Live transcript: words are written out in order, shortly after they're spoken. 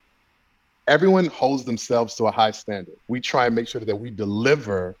everyone holds themselves to a high standard. We try and make sure that we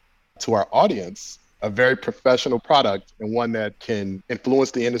deliver to our audience a very professional product and one that can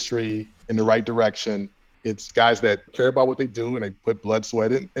influence the industry in the right direction. It's guys that care about what they do and they put blood,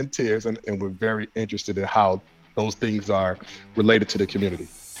 sweat, and tears, and we're very interested in how those things are related to the community.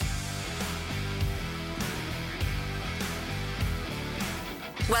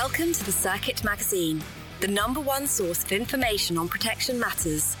 Welcome to the Circuit Magazine, the #1 source of information on protection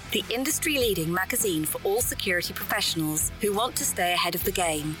matters, the industry-leading magazine for all security professionals who want to stay ahead of the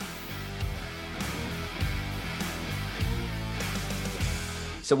game.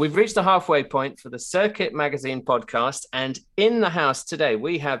 So we've reached the halfway point for the Circuit Magazine podcast, and in the house today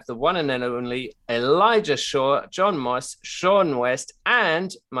we have the one and only Elijah Shaw, John Moss, Sean West,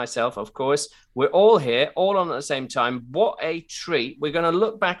 and myself, of course. We're all here, all on at the same time. What a treat. We're going to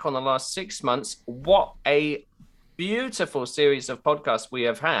look back on the last 6 months. What a beautiful series of podcasts we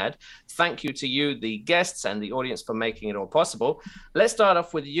have had. Thank you to you, the guests and the audience, for making it all possible. Let's start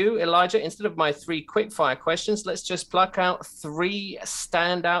off with you, Elijah. Instead of my 3 quick fire questions, let's just pluck out 3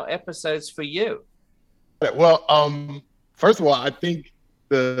 standout episodes for you. Well, first of all, I think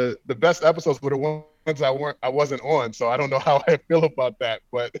the best episodes were the ones I wasn't on, so I don't know how I feel about that.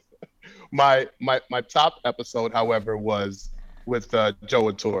 But my top episode, however, was with Joe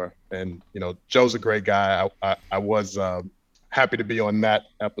Atura, and Joe's a great guy. I was happy to be on that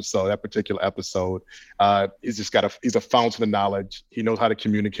particular episode. He's a fountain of knowledge. He knows how to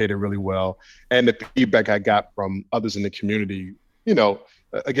communicate it really well, and the feedback I got from others in the community.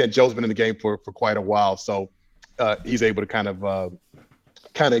 Again, Joe's been in the game for quite a while, so he's able to kind of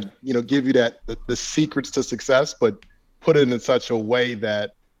give you the secrets to success, but put it in such a way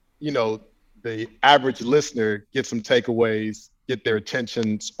that the average listener gets some takeaways, get their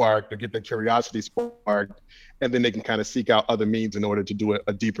attention sparked, or get their curiosity sparked, and then they can kind of seek out other means in order to do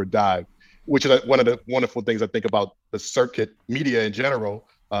a deeper dive, which is one of the wonderful things I think about the circuit media in general,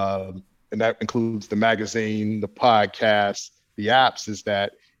 and that includes the magazine, the podcast, the apps, is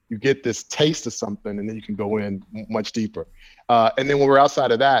that you get this taste of something and then you can go in much deeper. And then when we're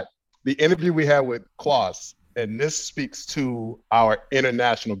outside of that, the interview we had with Klaus, and this speaks to our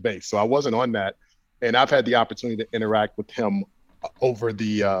international base. So I wasn't on that, and I've had the opportunity to interact with him over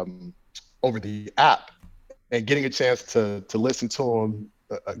the app, and getting a chance to listen to him.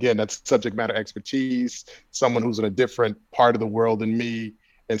 Again, that's subject matter expertise, someone who's in a different part of the world than me,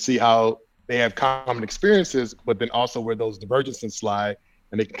 and see how they have common experiences, but then also where those divergences lie,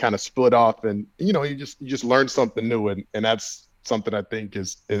 and they can kind of split off, and you just learn something new, and that's something I think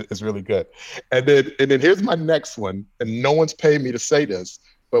is really good. And then here's my next one, and no one's paid me to say this,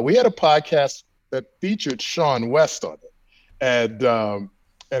 but we had a podcast that featured Sean West on it, and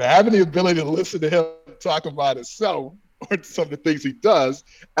having the ability to listen to him talk about himself or some of the things he does,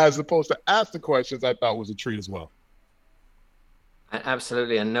 as opposed to ask the questions, I thought was a treat as well.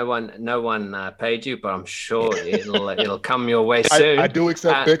 Absolutely, and no one paid you, but I'm sure it'll come your way soon. I do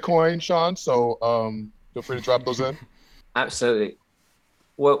accept Bitcoin, Sean, so feel free to drop those in. Absolutely.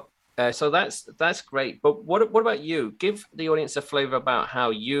 Well, so that's great. But what about you? Give the audience a flavor about how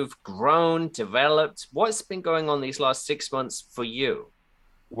you've grown, developed. What's been going on these last 6 months for you?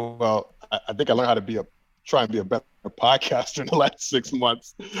 Well, I think I learned how to try and be a better podcaster in the last 6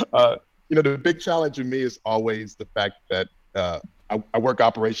 months. The big challenge for me is always the fact that I work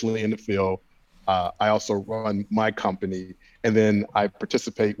operationally in the field. I also run my company, and then I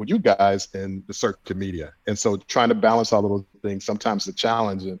participate with you guys in the circuit media. And so trying to balance all of those things, sometimes a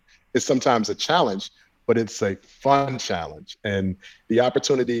challenge, and it's sometimes a challenge, but it's a fun challenge. And the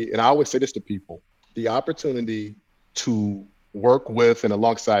opportunity, and I always say this to people, the opportunity to work with and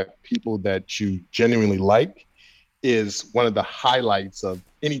alongside people that you genuinely like is one of the highlights of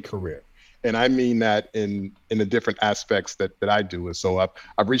any career. And I mean that in the different aspects that I do. And so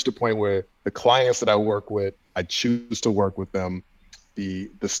I've reached a point where the clients that I work with, I choose to work with them. The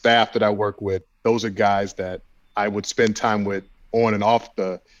staff that I work with, those are guys that I would spend time with on and off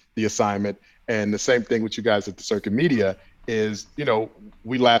the assignment. And the same thing with you guys at the Circuit Media is,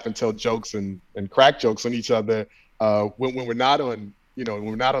 we laugh and tell jokes and crack jokes on each other when we're not on, when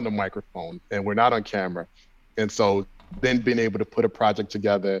we're not on the microphone and we're not on camera. And so then being able to put a project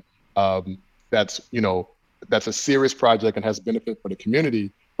together that's a serious project and has benefit for the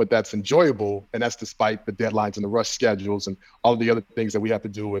community, but that's enjoyable, and that's despite the deadlines and the rush schedules and all of the other things that we have to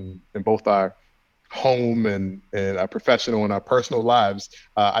do in both our home and our professional and our personal lives.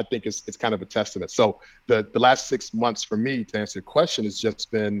 I think it's kind of a testament. So the last 6 months for me, to answer your question, has just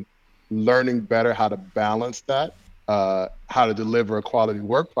been learning better how to balance that, how to deliver a quality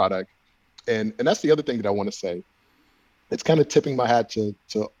work product. And that's the other thing that I want to say. it's kind of tipping my hat to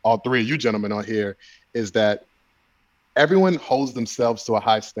all three of you gentlemen on here, is that everyone holds themselves to a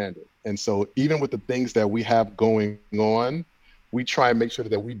high standard. And so even with the things that we have going on, we try and make sure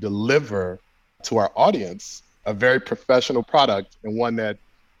that we deliver to our audience a very professional product, and one that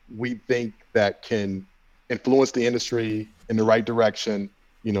we think that can influence the industry in the right direction,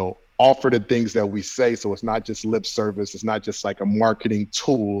 offer the things that we say. So it's not just lip service. It's not just like a marketing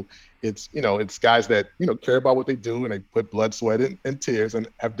tool. It's guys that, care about what they do, and they put blood, sweat, and tears, and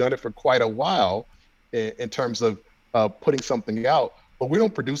have done it for quite a while in terms of putting something out. But we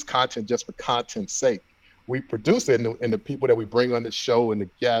don't produce content just for content's sake. We produce it in the people that we bring on the show and the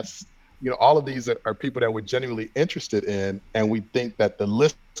guests. All of these are people that we're genuinely interested in, and we think that the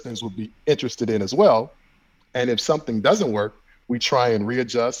listeners will be interested in as well. And if something doesn't work, we try and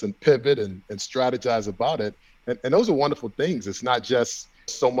readjust and pivot and strategize about it. And those are wonderful things. It's not just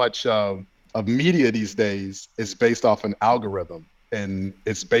so much of media these days is based off an algorithm, and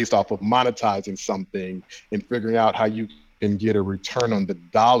it's based off of monetizing something and figuring out how you can get a return on the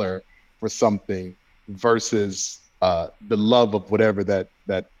dollar for something versus the love of whatever that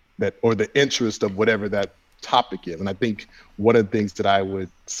or the interest of whatever that topic is. And I think one of the things that I would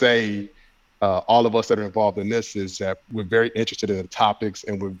say, all of us that are involved in this, is that we're very interested in the topics,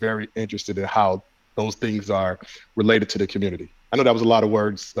 and we're very interested in how those things are related to the community. I know that was a lot of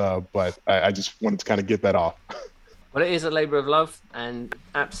words, but I just wanted to kind of get that off. Well, it is a labor of love, and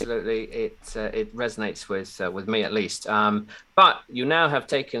absolutely it resonates with me at least. But you now have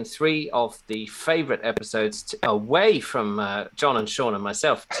taken 3 of the favorite episodes away from John and Sean and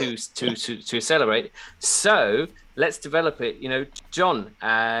myself to celebrate. So let's develop it. John,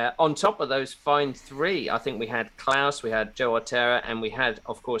 on top of those fine 3, I think we had Klaus, we had Joe Otero, and we had,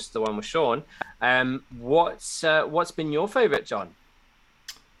 of course, the one with Sean. What's been your favorite, John?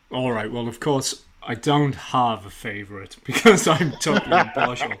 All right. Well, of course, I don't have a favorite because I'm totally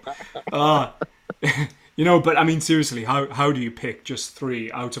impartial. But I mean, seriously, how do you pick just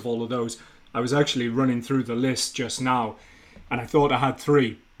 3 out of all of those? I was actually running through the list just now, and I thought I had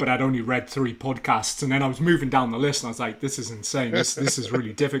 3, but I'd only read 3 podcasts, and then I was moving down the list, and I was like, this is insane. This is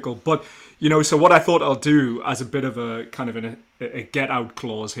really difficult. But, so what I thought I'll do as a bit of a kind of a get-out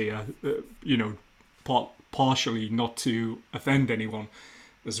clause here, partially not to offend anyone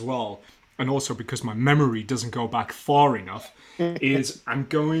as well, and also because my memory doesn't go back far enough, is I'm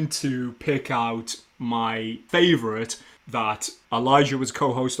going to pick out my favorite that Elijah was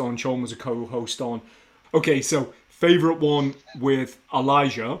co-host on, Sean was a co-host on. Okay, so favorite one with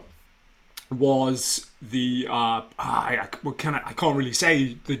Elijah was the I can't really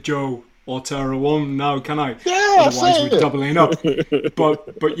say the Joe Otero one now, can I? Yeah, otherwise we're doubling up.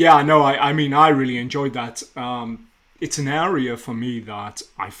 but yeah, no, I mean I really enjoyed that. It's an area for me that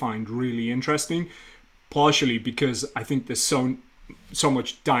I find really interesting, partially because I think there's so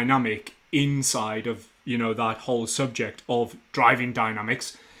much dynamic inside of, that whole subject of driving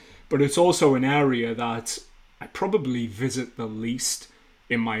dynamics, but it's also an area that I probably visit the least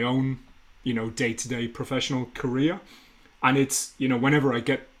in my own, day-to-day professional career. And it's, whenever I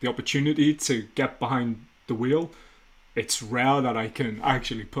get the opportunity to get behind the wheel, it's rare that I can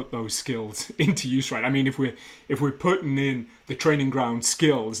actually put those skills into use, right? I mean, if we're putting in the training ground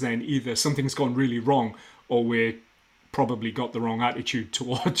skills, then either something's gone really wrong, or we're probably got the wrong attitude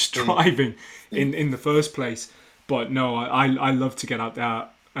towards driving in the first place. But no, I love to get out there,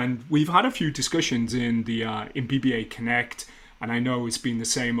 and we've had a few discussions in the in PBA Connect, and I know it's been the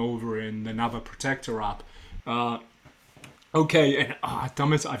same over in the Nava Protector app. Okay, and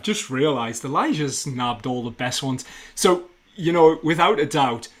damn it, I've just realised Elijah's nabbed all the best ones. So, without a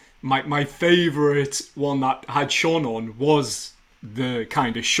doubt, my favourite one that had Sean on was the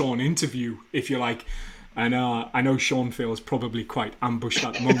kind of Sean interview, if you like. And I know Sean feels probably quite ambushed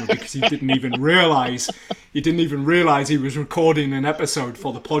at the moment because he didn't even realise he was recording an episode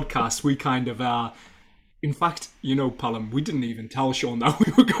for the podcast. We kind of in fact, Palom, we didn't even tell Sean that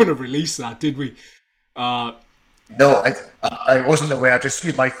we were going to release that, did we? No, I wasn't aware. I just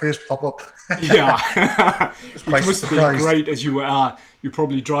see my face pop up. Yeah. It must have been great as you were you're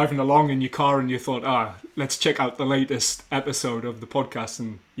probably driving along in your car and you thought, let's check out the latest episode of the podcast,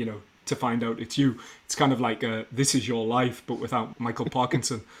 and, to find out it's you. It's kind of like This Is Your Life, but without Michael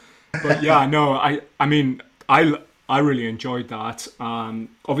Parkinson. But yeah, no, I mean, I really enjoyed that.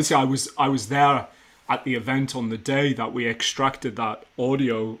 Obviously, I was there at the event on the day that we extracted that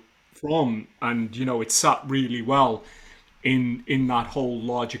audio from, and it sat really well in that whole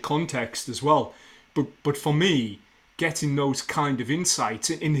larger context as well. But for me, getting those kind of insights,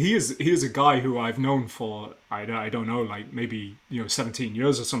 and here's a guy who I've known for I don't know, like maybe 17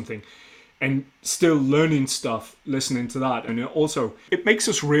 years or something, and still learning stuff listening to that. And it makes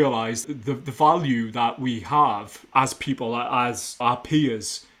us realize the value that we have as people, as our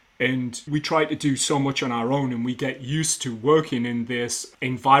peers. And we try to do so much on our own, and we get used to working in this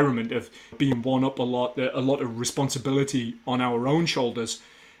environment of being one up a lot of responsibility on our own shoulders.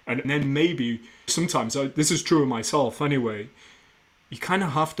 And then maybe sometimes, this is true of myself anyway, you kind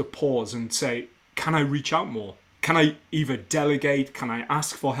of have to pause and say, can I reach out more? Can I either delegate? Can I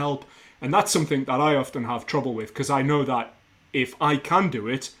ask for help? And that's something that I often have trouble with, because I know that if I can do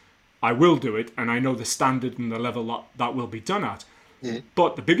it, I will do it. And I know the standard and the level that will be done at. Mm.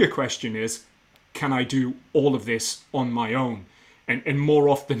 But the bigger question is, can I do all of this on my own? And more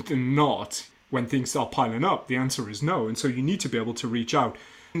often than not, when things start piling up, the answer is no. And so you need to be able to reach out.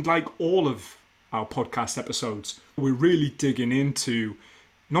 And like all of our podcast episodes, we're really digging into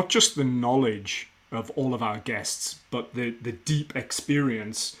not just the knowledge of all of our guests, but the deep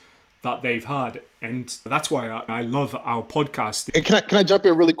experience that they've had. And that's why I love our podcast. And can I jump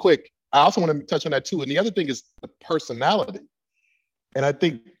in really quick? I also want to touch on that too. And the other thing is the personality. And I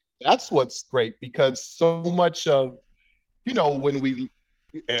think that's what's great, because so much of, when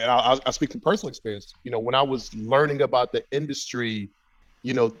and I'll speak from personal experience, when I was learning about the industry,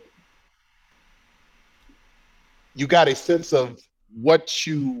 you got a sense of what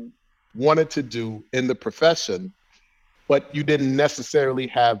you wanted to do in the profession, but you didn't necessarily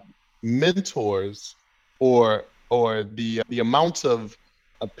have mentors or the amount of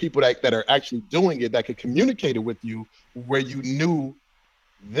people that are actually doing it that could communicate it with you, where you knew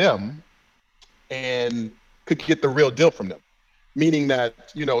them and could get the real deal from them. Meaning that,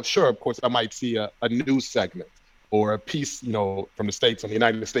 sure, of course, I might see a news segment or a piece, from the States on the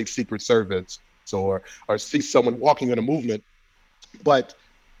United States Secret Service, or see someone walking in a movement. But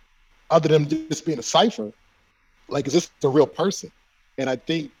other than just being a cipher, like, is this a real person? And I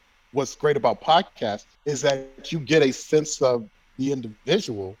think what's great about podcasts is that you get a sense of the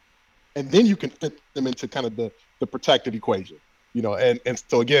individual, and then you can fit them into kind of the protected equation, and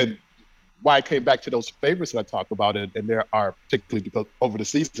so again, why I came back to those favorites that I talked about, and there are, particularly because over the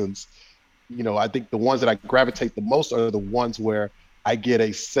seasons, I think the ones that I gravitate the most are the ones where I get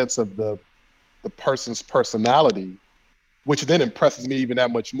a sense of the person's personality, which then impresses me even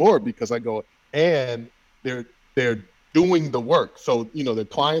that much more, because I go, and they're doing the work. So, their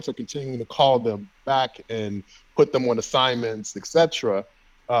clients are continuing to call them back and put them on assignments, etc.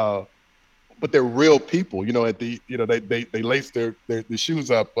 But they're real people, they lace their shoes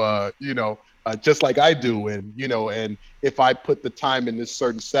up, just like I do. And if I put the time in this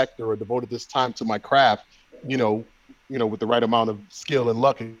certain sector or devoted this time to my craft, with the right amount of skill and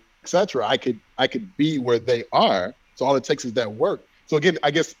luck, etc., I could be where they are. So all it takes is that work. So again,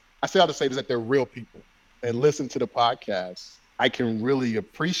 I guess I say all to say is that they're real people, and listen to the podcast. I can really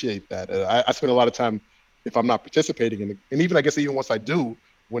appreciate that. I spend a lot of time, if I'm not participating in it, and even once I do,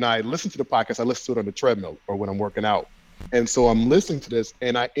 when I listen to the podcast, I listen to it on the treadmill or when I'm working out. And so I'm listening to this,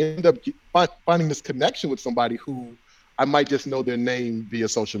 and I end up finding this connection with somebody who I might just know their name via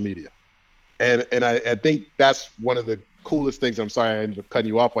social media. And I think that's one of the coolest things. I'm sorry I ended up cutting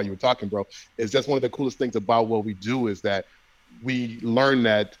you off while you were talking, bro. Is just one of the coolest things about what we do is that we learn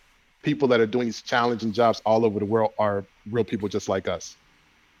that people that are doing these challenging jobs all over the world are real people just like us.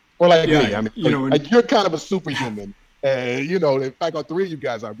 Or like me. I mean, you're kind of a superhuman. And, in fact, all three of you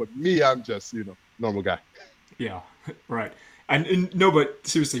guys are, but me, I'm just, normal guy. Yeah, right. And no, but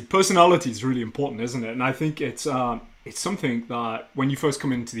seriously, personality is really important, isn't it? And I think it's something that when you first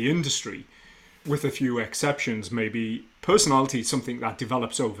come into the industry, with a few exceptions, maybe personality is something that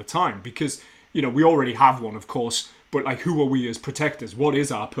develops over time, because, we already have one, of course, but like, who are we as protectors? What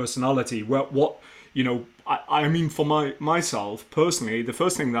is our personality? I mean, for myself personally, the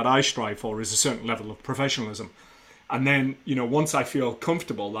first thing that I strive for is a certain level of professionalism. And then, once I feel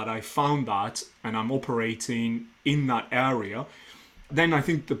comfortable that I found that and I'm operating in that area, then I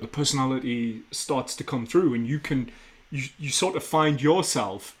think the personality starts to come through, and you sort of find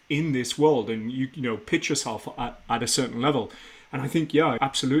yourself in this world, and you pitch yourself at a certain level. And I think, yeah,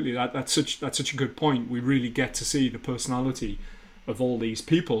 absolutely, that's such a good point. We really get to see the personality of all these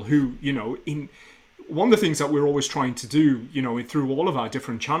people who, in one of the things that we're always trying to do, through all of our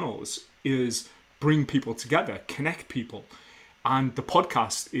different channels, is bring people together, connect people. And the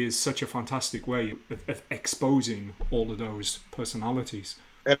podcast is such a fantastic way of exposing all of those personalities.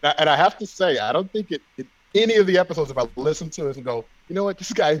 And I have to say, I don't think any of the episodes, if I listen to it and go, you know what,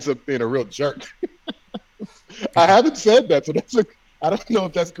 this guy ends up being a real jerk. I haven't said that, so I don't know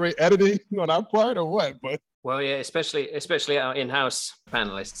if that's great editing on our part or what, but. Well, yeah, especially our in-house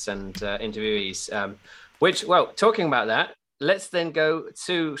panelists and interviewees, talking about that, let's then go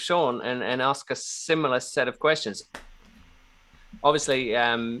to Sean and ask a similar set of questions. Obviously,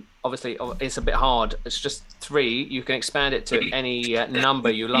 it's a bit hard. It's just 3. You can expand it to any number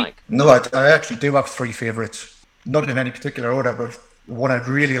you like. No, I actually do have 3 favourites. Not in any particular order, but one I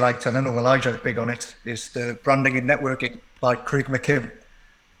really liked, and I know Elijah's big on it, is the Branding and Networking by Craig McKim.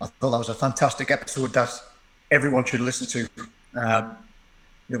 I thought that was a fantastic episode that everyone should listen to.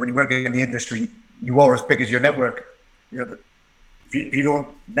 When you work in the industry, you are as big as your network. If you don't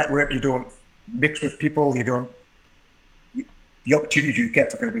network, you don't mix with people, the opportunities you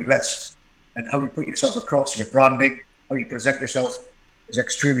get are going to be less. And how you put yourself across, your branding, how you present yourself is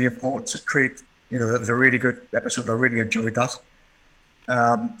extremely important to create. That was a really good episode. I really enjoyed that.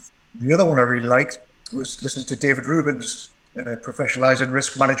 The other one I really liked was listening to David Rubin's Professionalizing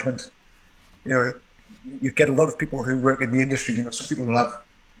Risk Management. You get a lot of people who work in the industry. Some people will have a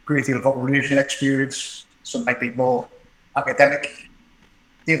great deal of operational experience. Some might be more academic.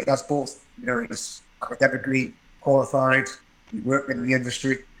 David has both. He's academically qualified. He worked in the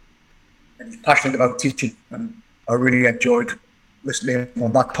industry, and he's passionate about teaching. And I really enjoyed listening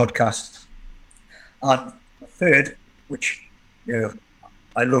on that podcast. And the third, which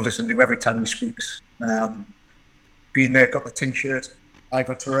I love listening to every time he speaks, being there, got the tin shirt,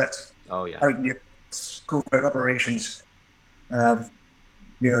 Ivor Tourette. Oh yeah. Out in your school of operations.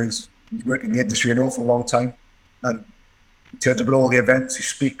 He's worked in the industry an awful long time, and he turns up at all the events, he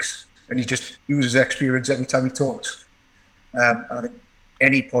speaks, and he just uses experience every time he talks. I think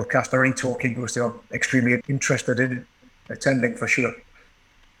any podcast or any talk he goes to, I'm extremely interested in attending for sure.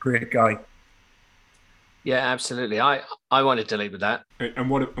 Great guy. Yeah, absolutely. I wanted to leave with that. And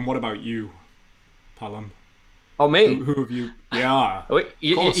what about you, Palam? Oh, me? Who have you? Yeah.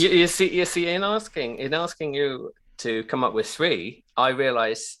 You see, in asking you to come up with 3, I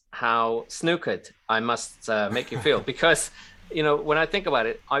realize how snookered I must make you feel, because when I think about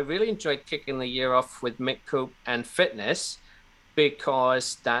it, I really enjoyed kicking the year off with Mick Coop and fitness,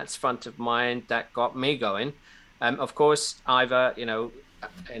 because that's front of mind. That got me going. Of course, Ivor,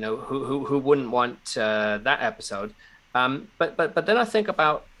 who wouldn't want that episode? But then I think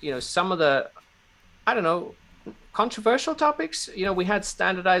about some of the, I don't know, controversial topics. We had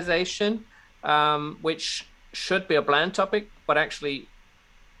standardization, which should be a bland topic, but actually,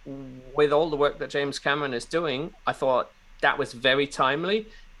 with all the work that James Cameron is doing, I thought that was very timely,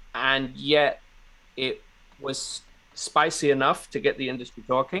 and yet it was spicy enough to get the industry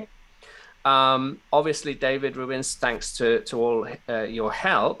talking. Obviously, David Rubin's, thanks to all your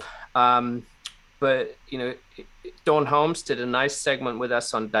help. But Dawn Holmes did a nice segment with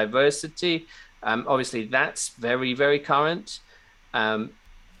us on diversity. Obviously, that's very, very current.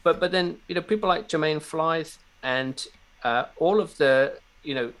 But then people like Jermaine Flythe and all of the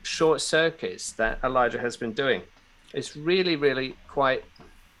short circuits that Elijah has been doing. It's really, really quite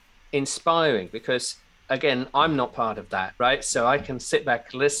inspiring, because again, I'm not part of that, right? So I can sit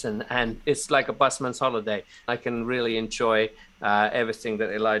back, listen, and it's like a busman's holiday. I can really enjoy everything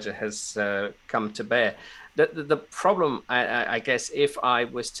that Elijah has come to bear. The problem, I guess, if I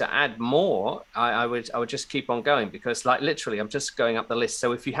was to add more, I would just keep on going, because literally I'm just going up the list.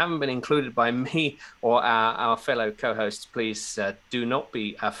 So if you haven't been included by me or our fellow co-hosts, please do not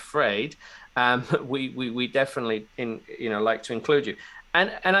be afraid. We definitely like to include you.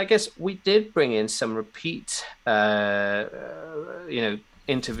 And I guess we did bring in some repeat,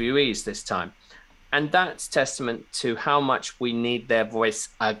 interviewees this time. And that's testament to how much we need their voice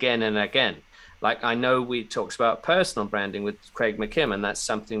again and again. Like, I know we talked about personal branding with Craig McKim, and that's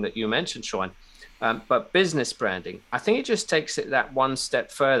something that you mentioned, Sean. But business branding, I think it just takes it that one step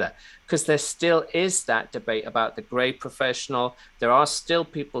further, because there still is that debate about the gray professional. There are still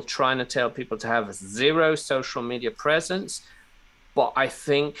people trying to tell people to have 0 social media presence. But I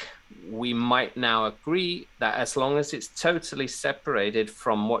think we might now agree that as long as it's totally separated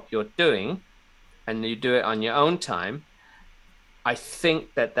from what you're doing and you do it on your own time, I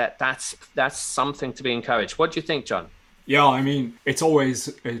think that's something to be encouraged. What do you think, John? Yeah, I mean, it's always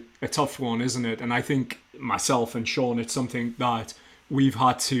a tough one, isn't it? And I think myself and Sean, it's something that we've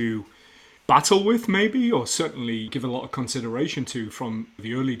had to battle with, maybe, or certainly give a lot of consideration to from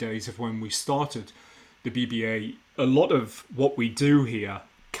the early days of when we started the BBA. A lot of what we do here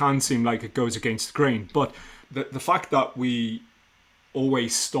can seem like it goes against the grain, but the fact that we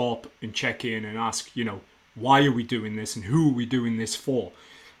always stop and check in and ask, why are we doing this and who are we doing this for?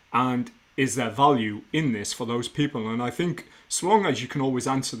 And is there value in this for those people? And I think so long as you can always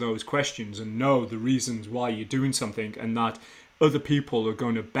answer those questions and know the reasons why you're doing something and that other people are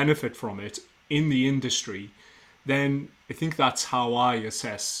going to benefit from it in the industry, then I think that's how I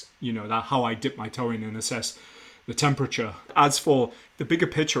assess, how I dip my toe in and assess the temperature. As for the bigger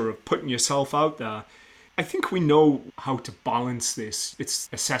picture of putting yourself out there, I think we know how to balance this. It's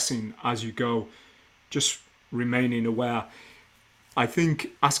assessing as you go, just remaining aware. I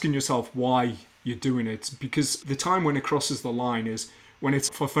think asking yourself why you're doing it, because the time when it crosses the line is when it's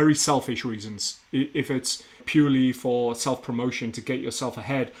for very selfish reasons. If it's purely for self-promotion to get yourself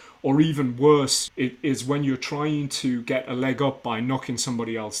ahead, or even worse, it is when you're trying to get a leg up by knocking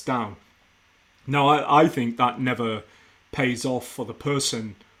somebody else down. Now, I think that never pays off for the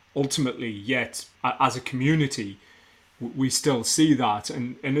person ultimately, yet as a community, we still see that.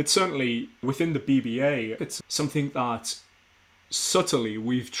 And it's certainly within the BBA, it's something that subtly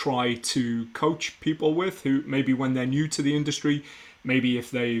we've tried to coach people with, who maybe when they're new to the industry, maybe if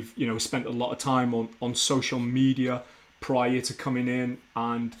they've spent a lot of time on social media prior to coming in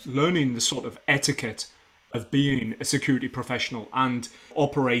and learning the sort of etiquette of being a security professional and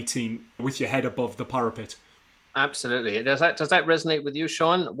operating with your head above the parapet. Absolutely. Does that resonate with you,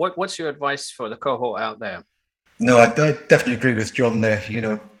 Sean? What's your advice for the cohort out there? No, I definitely agree with John there.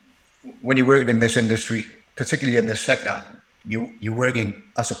 When you're working in this industry, particularly in this sector, you're working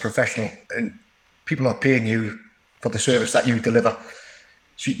as a professional, and people are paying you for the service that you deliver.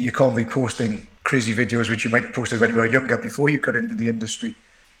 So you can't be posting crazy videos which you might have posted when you were younger before you got into the industry.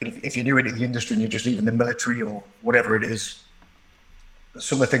 If you're new into the industry and you're just leaving the military or whatever it is,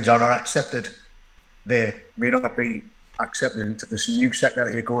 some of the things are not accepted. They may not be accepted into this new sector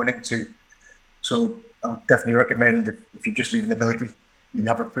that you're going into. So I definitely recommend that if you're just leaving the military, you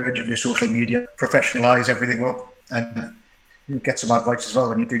have a purge of your social media, professionalise everything up, and you get some advice as well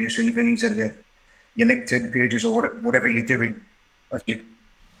when you do your CVs and your LinkedIn pages or whatever you're doing. As you're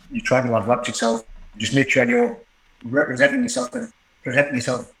trying to advance yourself, just make sure you're representing yourself and presenting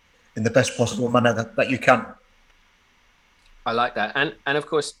yourself in the best possible manner that you can. I like that. And of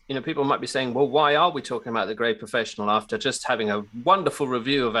course, people might be saying, well, why are we talking about the Grey Professional after just having a wonderful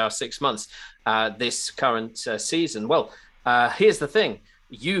review of our 6 months this current season? Well, here's the thing.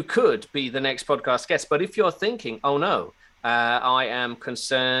 You could be the next podcast guest, but if you're thinking, oh no, I am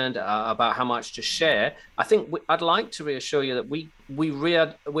concerned about how much to share, I think I'd like to reassure you that we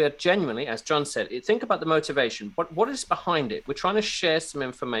are genuinely, as John said, think about the motivation. What is behind it? We're trying to share some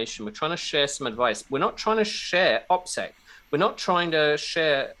information. We're trying to share some advice. We're not trying to share OPSEC. We're not trying to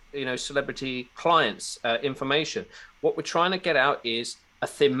share, celebrity clients' information. What we're trying to get out is a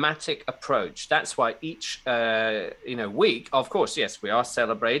thematic approach. That's why each, week, of course, yes, we are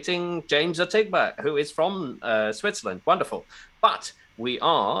celebrating James Otigba, who is from Switzerland. Wonderful. But we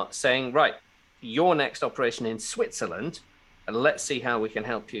are saying, right, your next operation in Switzerland, and let's see how we can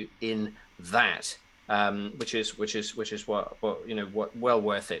help you in that. Which is what well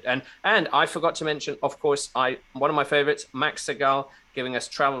worth it. And I forgot to mention, of course, one of my favorites, Max Segal, giving us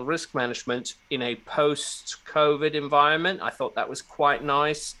travel risk management in a post-COVID environment. I thought that was quite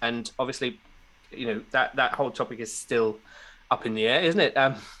nice. And obviously, that whole topic is still up in the air, isn't it?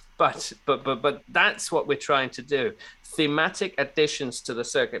 But that's what we're trying to do. Thematic additions to the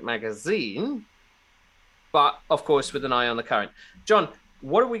Circuit magazine, but of course with an eye on the current. John,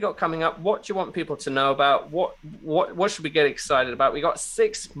 what have we got coming up? What do you want people to know about? What should we get excited about? We got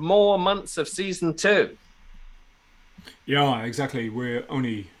 6 more months of season 2. Yeah, exactly. We're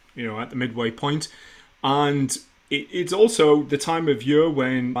only, at the midway point. And it's also the time of year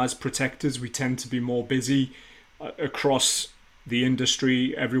when, as protectors, we tend to be more busy across the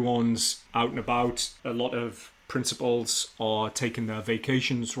industry. Everyone's out and about. A lot of principals are taking their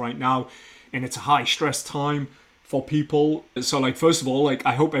vacations right now. And it's a high stress time for people. So first of all,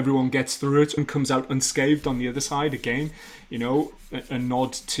 I hope everyone gets through it and comes out unscathed on the other side. Again, a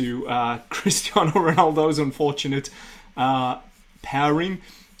nod to Cristiano Ronaldo's unfortunate pairing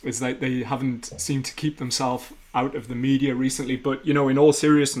is that they haven't seemed to keep themselves out of the media recently. But in all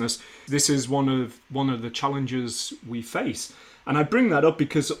seriousness, this is one of the challenges we face. And I bring that up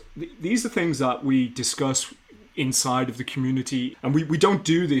because these are things that we discuss inside of the community, and we don't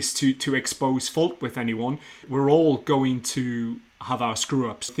do this to expose fault with anyone. We're all going to have our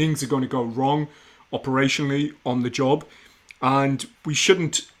screw-ups. Things are going to go wrong operationally on the job, and we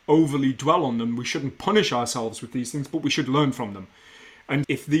shouldn't overly dwell on them. We shouldn't punish ourselves with these things, but we should learn from them. And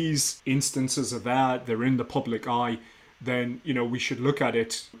if these instances are there, they're in the public eye, then we should look at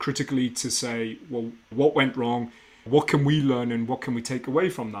it critically to say, well, what went wrong? What can we learn and what can we take away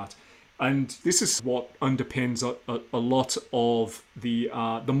from that? And this is what underpins a lot of the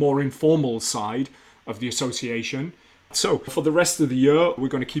more informal side of the association. So for the rest of the year, we're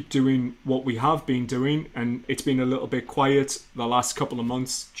going to keep doing what we have been doing. And it's been a little bit quiet the last couple of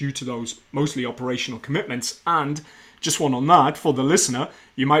months due to those mostly operational commitments and just one on that for the listener.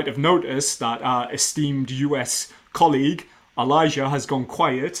 You might have noticed that our esteemed US colleague Elijah has gone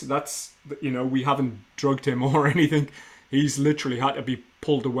quiet. That's, we haven't drugged him or anything. He's literally had to be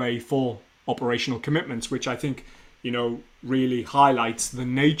pulled away for operational commitments, which I think, really highlights the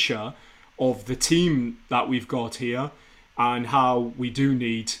nature of the team that we've got here and how we do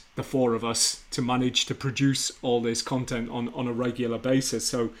need the four of us to manage to produce all this content on a regular basis.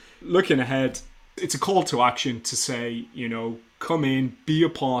 So looking ahead, it's a call to action to say, come in, be a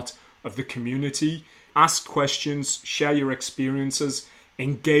part of the community, ask questions, share your experiences,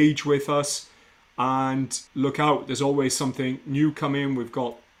 engage with us, and look out. There's always something new coming. We've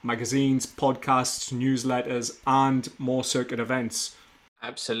got magazines, podcasts, newsletters, and more circuit events.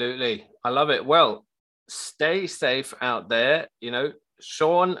 Absolutely. I love it. Well, stay safe out there.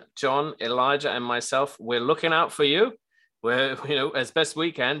 Sean, John, Elijah, and myself, we're looking out for you. We're, as best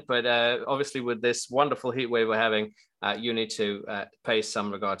we can, but obviously with this wonderful heat wave we're having, you need to pay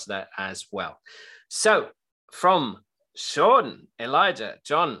some regard to that as well. So from Sean, Elijah,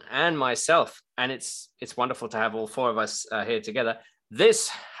 John, and myself, and it's wonderful to have all four of us here together. This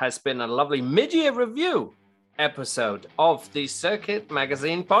has been a lovely mid-year review episode of the Circuit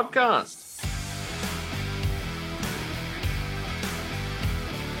Magazine podcast.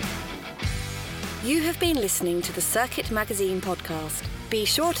 You have been listening to the Circuit Magazine podcast. Be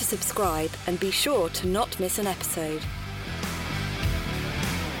sure to subscribe and be sure to not miss an episode.